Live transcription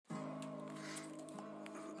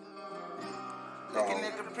Looking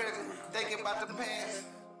at the present, thinking about the past,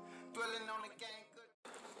 dwelling on the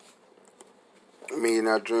game.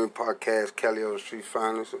 Millionaire Dream Podcast, Cali of the Street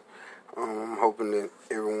Finest. I'm hoping that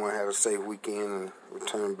everyone had a safe weekend and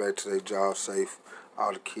return back to their job safe.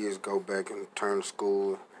 All the kids go back and return to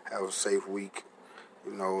school, have a safe week.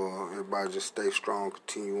 Everybody just stay strong,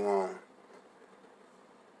 continue on.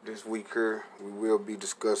 This week here, we will be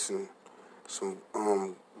discussing some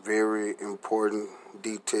very important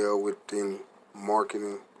detail within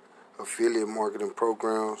marketing, affiliate marketing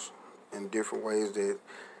programs, and different ways that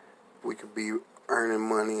we could be earning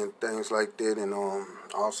money and things like that. And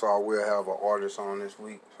also I will have an artist on this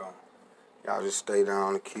week, so y'all just stay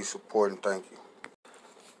down and keep supporting. Thank you.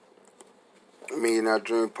 Millionaire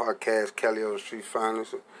Dream Podcast, Cali of the Street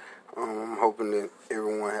Finest. I'm hoping that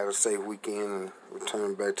everyone had a safe weekend and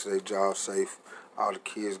return back to their job safe. All the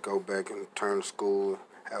kids go back and return to school,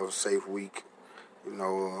 have a safe week.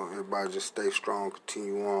 Everybody just stay strong,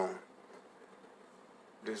 continue on.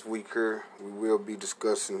 This week here, we will be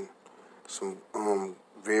discussing some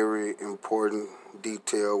very important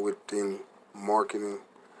detail within marketing,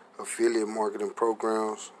 affiliate marketing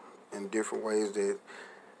programs, and different ways that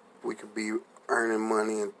we could be earning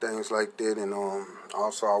money and things like that. And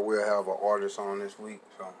also I will have an artist on this week,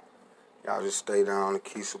 so y'all just stay down and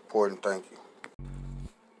keep supporting. Thank you.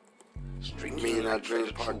 Millionaire Dream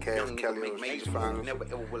Podcast, Cali of the Street Finest.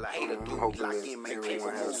 I'm hoping that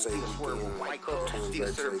everyone has a safe weekend and return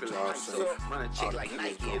back to their job safe. All the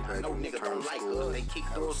kids go back and return to school,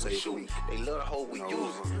 have a safe week.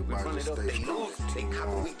 Everybody just stay strong, continue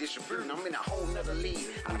on. This week here, we will be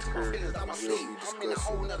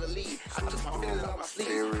discussing some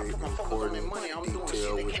very important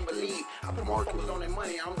detail within marketing,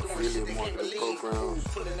 affiliate marketing programs,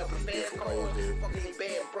 different ways that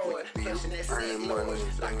we earning money,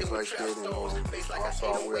 things like that. And also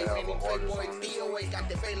I will have an artist on this week. Y'all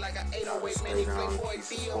just stay down and keep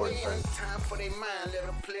supporting. Thank you.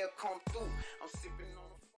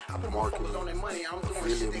 Marketing,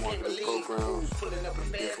 affiliate marketing programs,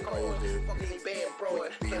 different ways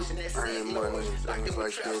that we earning money, things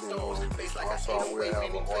like that. And also I will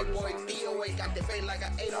have an artist on this week. Y'all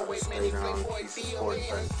just stay down and keep supporting.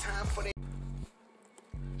 Thank you.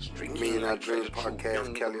 Millionaire Dream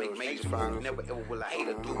Podcast, Cali of the Street Finest.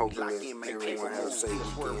 I'm hoping that everyone has a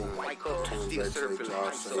safe weekend and return back to their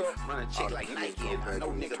job safe. All the kids go back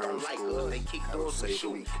and return to school, have a safe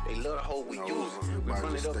week. Everybody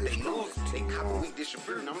just stay strong, continue on. This week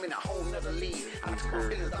here, we will be discussing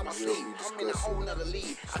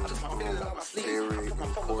some very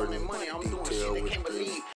important detail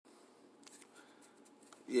within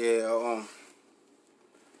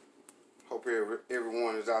hope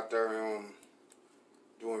everyone is out there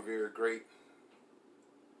doing very great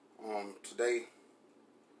today.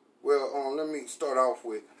 Well, let me start off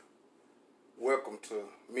with welcome to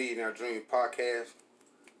Millionaire Dream Podcast.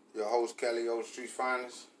 Your host, Cali of the Street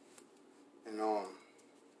Finest. And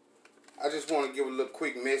I just want to give a little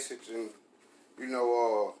quick message and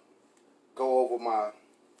go over my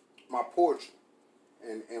poetry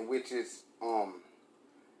and which is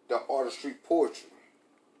the artofstreetpoetry.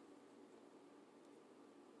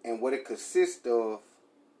 And what it consists of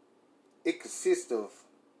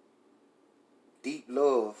deep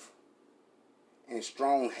love and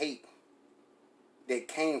strong hate that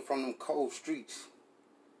came from them cold streets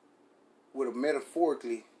with a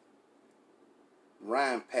metaphorically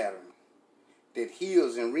rhyme pattern that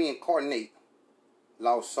heals and reincarnate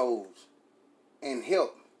lost souls and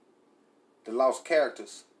help the lost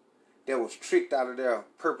characters that was tricked out of their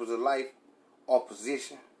purpose of life or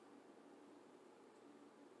position.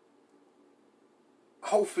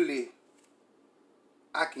 Hopefully,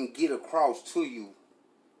 I can get across to you,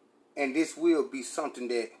 and this will be something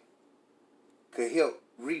that could help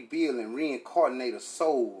rebuild and reincarnate a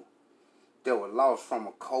soul that was lost from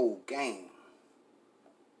a cold game.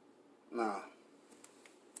 Now,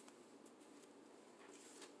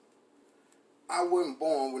 I wasn't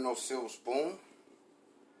born with no silver spoon.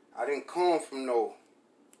 I didn't come from no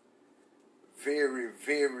very,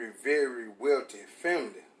 very, very wealthy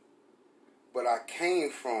family. But I came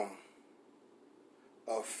from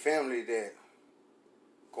a family that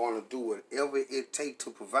gonna do whatever it takes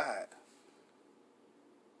to provide.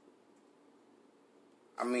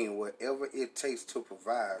 I mean, whatever it takes to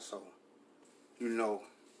provide. So,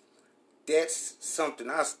 that's something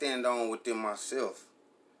I stand on within myself.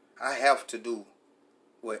 I have to do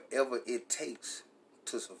whatever it takes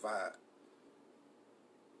to survive.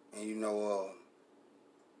 And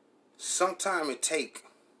sometimes it takes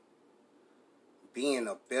being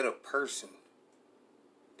a better person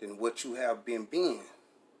than what you have been being.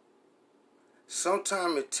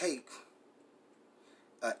 sometimes it takes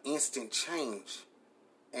an instant change.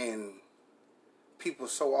 And people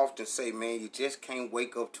so often say, man, you just can't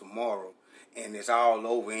wake up tomorrow and it's all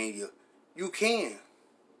over, and you can.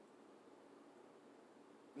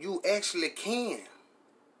 You actually can.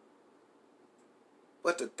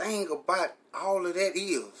 But the thing about all of that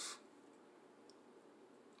is,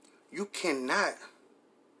 you cannot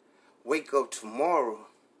wake up tomorrow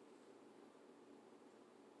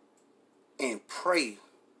and pray,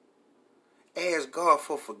 ask God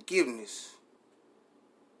for forgiveness,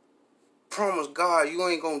 promise God you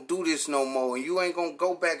ain't gonna do this no more, and you ain't gonna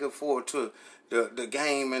go back and forth to the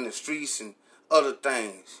game and the streets and other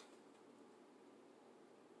things,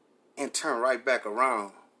 and turn right back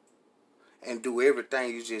around and do everything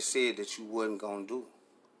you just said that you wasn't gonna do.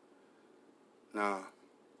 Now,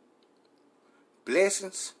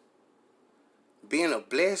 blessings, being a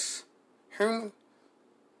blessed human,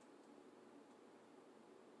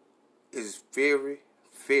 is very,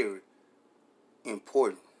 very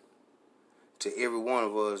important to every one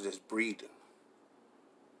of us that's breathing.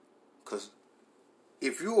 Because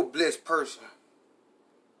if you're a blessed person,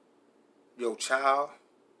 your child,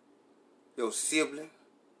 your sibling,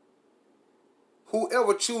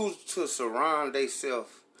 whoever chooses to surround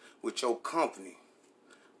themselves with your company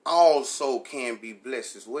also can be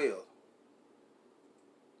blessed as well.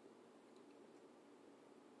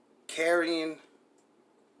 Carrying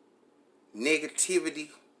negativity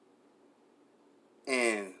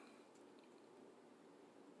and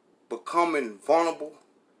becoming vulnerable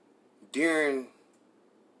during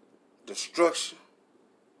destruction,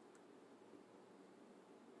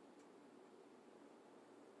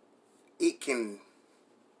 it can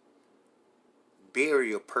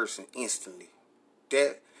bury a person instantly.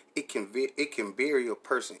 That it can bury a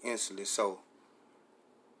person instantly. So,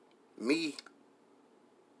 me,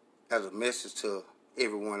 as a message to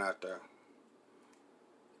everyone out there,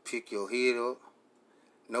 pick your head up.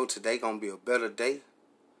 Know today gonna be a better day.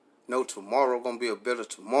 Know tomorrow gonna be a better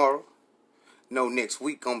tomorrow. Know next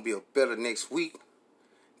week gonna be a better next week.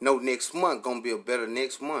 Know next month gonna be a better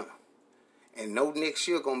next month. And know next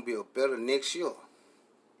year gonna be a better next year.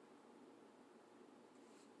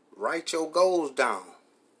 Write your goals down.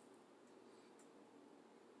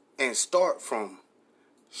 And start from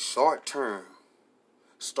short term.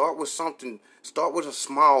 Start with a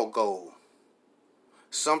small goal.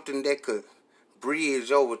 Something that could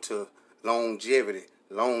bridge over to longevity,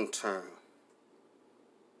 long term.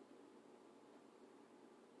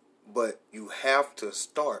 But you have to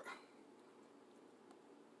start.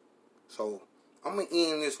 So, I'm going to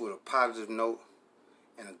end this with a positive note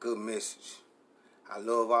and a good message. I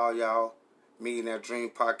love all y'all. Millionaire Dream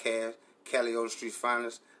Podcast, Cali on the Streets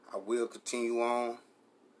Finest. I will continue on.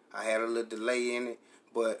 I had a little delay in it,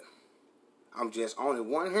 but I'm just only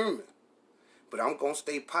one human. But I'm going to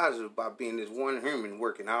stay positive by being this one human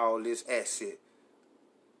working all this asset.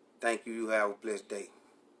 Thank you. You have a blessed day.